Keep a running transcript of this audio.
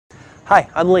Hi,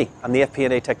 I'm Lee. I'm the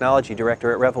FP&A Technology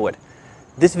Director at Revelwood.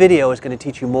 This video is going to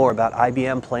teach you more about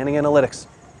IBM Planning Analytics.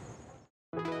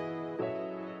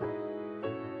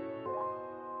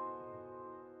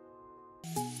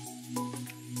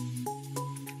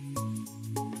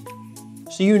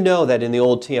 So you know that in the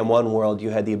old TM1 world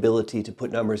you had the ability to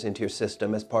put numbers into your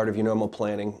system as part of your normal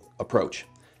planning approach.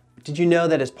 Did you know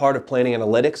that as part of Planning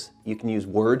Analytics you can use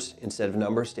words instead of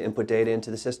numbers to input data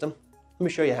into the system? Let me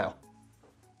show you how.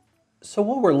 So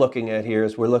what we're looking at here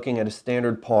is we're looking at a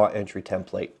standard PAW entry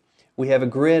template. We have a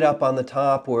grid up on the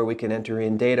top where we can enter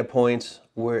in data points.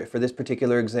 For this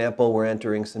particular example, we're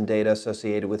entering some data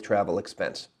associated with travel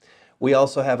expense. We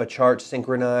also have a chart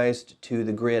synchronized to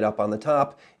the grid up on the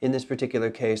top. In this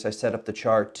particular case, I set up the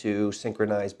chart to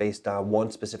synchronize based on one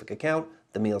specific account,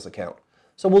 the meals account.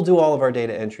 So we'll do all of our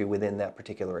data entry within that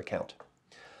particular account.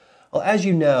 Well, as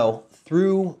you know,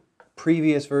 through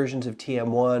previous versions of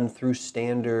TM1, through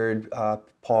standard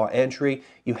PAW entry,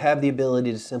 you have the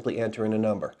ability to simply enter in a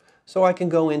number. So I can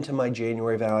go into my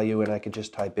January value and I can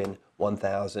just type in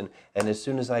 1,000, and as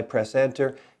soon as I press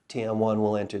enter, TM1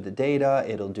 will enter the data,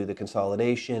 it'll do the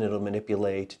consolidation, it'll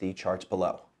manipulate the charts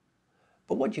below.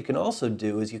 But what you can also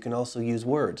do is you can also use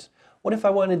words. What if I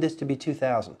wanted this to be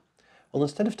 2,000? Well,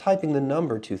 instead of typing the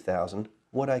number 2,000,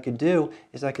 what I could do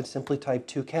is I could simply type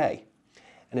 2K.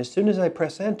 And as soon as I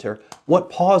press enter, what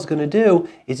PAW is going to do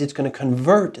is it's going to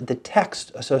convert the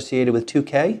text associated with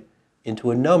 2K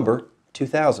into a number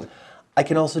 2,000. I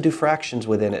can also do fractions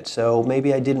within it. So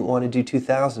maybe I didn't want to do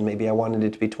 2,000, maybe I wanted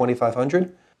it to be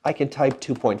 2,500. I can type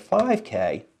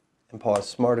 2.5K, and PAW is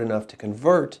smart enough to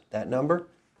convert that number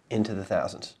into the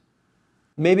thousands.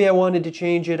 Maybe I wanted to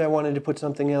change it, I wanted to put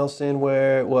something else in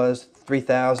where it was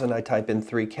 3,000, I type in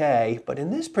 3K, but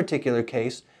in this particular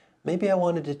case, maybe I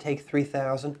wanted to take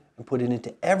 3,000 and put it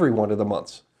into every one of the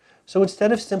months. So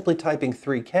instead of simply typing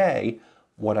 3K,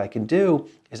 what I can do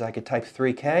is I could type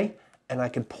 3K and I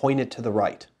can point it to the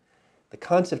right. The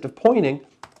concept of pointing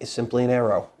is simply an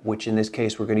arrow, which in this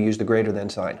case we're going to use the greater than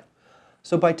sign.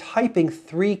 So by typing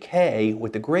 3K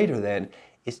with the greater than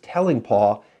is telling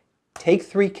PAW, take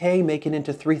 3K, make it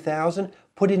into 3,000,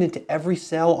 put it into every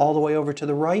cell all the way over to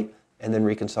the right, and then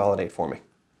reconsolidate for me.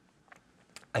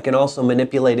 I can also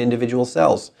manipulate individual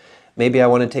cells. Maybe I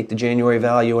want to take the January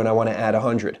value and I want to add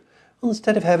 100. Well,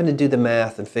 instead of having to do the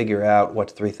math and figure out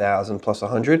what's 3,000 plus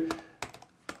 100,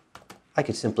 I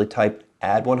could simply type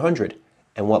add 100.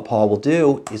 And what PAW will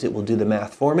do is it will do the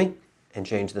math for me and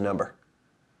change the number.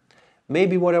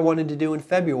 Maybe what I wanted to do in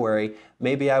February,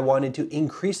 maybe I wanted to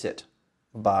increase it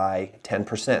by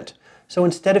 10%. So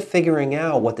instead of figuring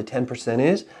out what the 10%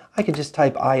 is, I could just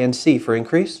type INC for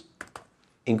increase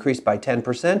by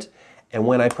 10%, and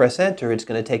when I press enter, it's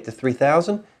going to take the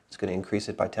 3,000, it's going to increase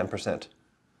it by 10%.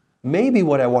 Maybe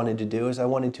what I wanted to do is I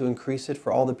wanted to increase it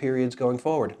for all the periods going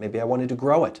forward. Maybe I wanted to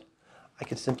grow it. I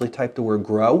could simply type the word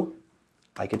grow.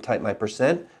 I could type my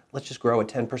percent. Let's just grow at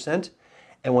 10%.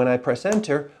 And when I press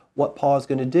enter, what PAW is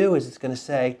going to do is it's going to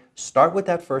say, start with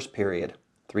that first period,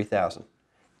 3,000.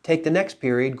 Take the next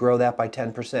period, grow that by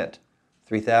 10%.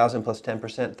 3,000 plus 10%,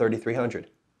 3,300.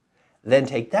 Then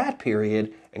take that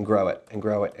period and grow it and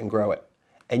grow it and grow it.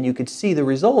 And you could see the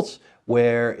results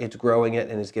where it's growing it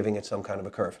and is giving it some kind of a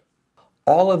curve.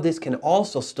 All of this can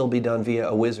also still be done via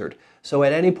a wizard. So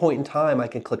at any point in time, I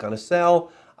can click on a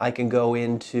cell, I can go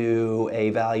into a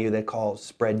value that calls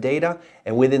spread data,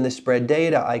 and within the spread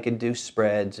data, I could do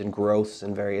spreads and growths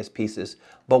and various pieces.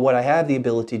 But what I have the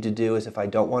ability to do is if I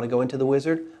don't want to go into the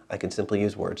wizard, I can simply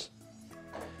use words.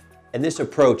 And this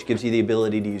approach gives you the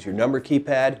ability to use your number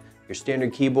keypad, your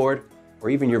standard keyboard, or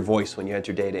even your voice when you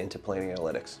enter data into Planning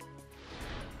Analytics.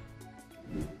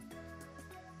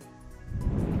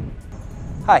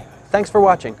 Hi, thanks for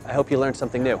watching. I hope you learned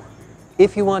something new.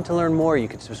 If you want to learn more, you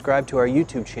can subscribe to our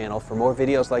YouTube channel for more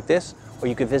videos like this, or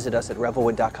you can visit us at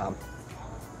revelwood.com.